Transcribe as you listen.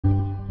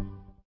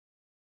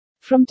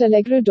From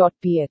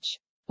Telegro.ph.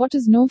 What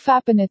is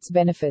No-Fap and its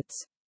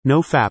benefits?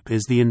 No-Fap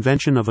is the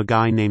invention of a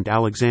guy named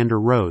Alexander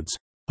Rhodes,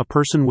 a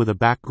person with a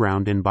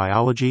background in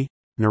biology,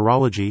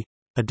 neurology,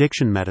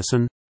 addiction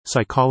medicine,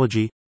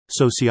 psychology,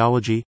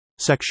 sociology,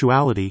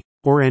 sexuality,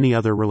 or any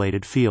other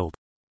related field.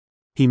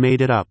 He made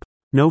it up.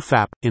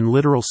 No-Fap, in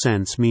literal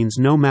sense, means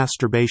no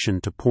masturbation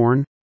to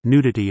porn,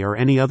 nudity, or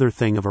any other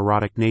thing of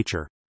erotic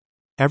nature.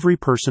 Every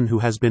person who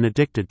has been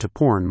addicted to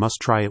porn must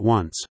try it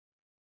once.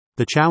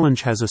 The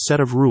challenge has a set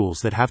of rules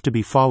that have to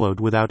be followed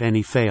without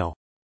any fail.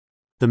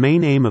 The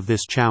main aim of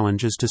this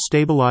challenge is to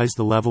stabilize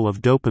the level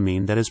of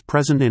dopamine that is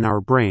present in our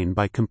brain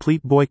by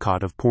complete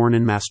boycott of porn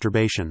and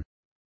masturbation.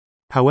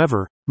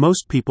 However,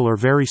 most people are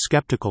very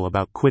skeptical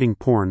about quitting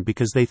porn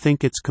because they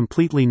think it's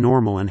completely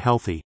normal and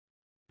healthy.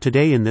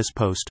 Today in this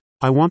post,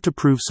 I want to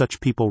prove such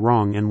people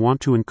wrong and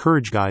want to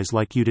encourage guys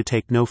like you to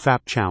take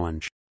No-Fap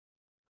challenge.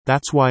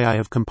 That's why I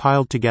have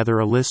compiled together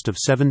a list of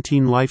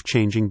 17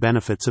 life-changing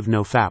benefits of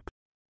No-Fap.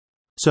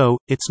 So,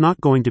 it's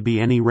not going to be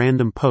any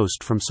random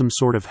post from some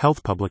sort of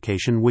health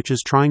publication which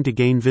is trying to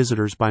gain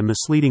visitors by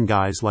misleading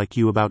guys like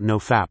you about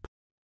No-Fap.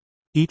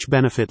 Each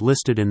benefit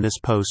listed in this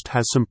post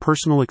has some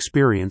personal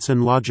experience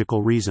and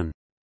logical reason.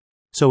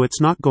 So it's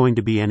not going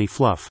to be any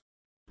fluff.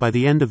 By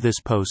the end of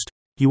this post,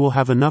 you will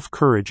have enough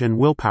courage and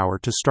willpower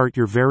to start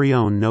your very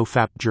own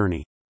No-Fap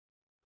journey.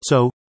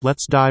 So,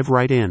 let's dive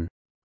right in.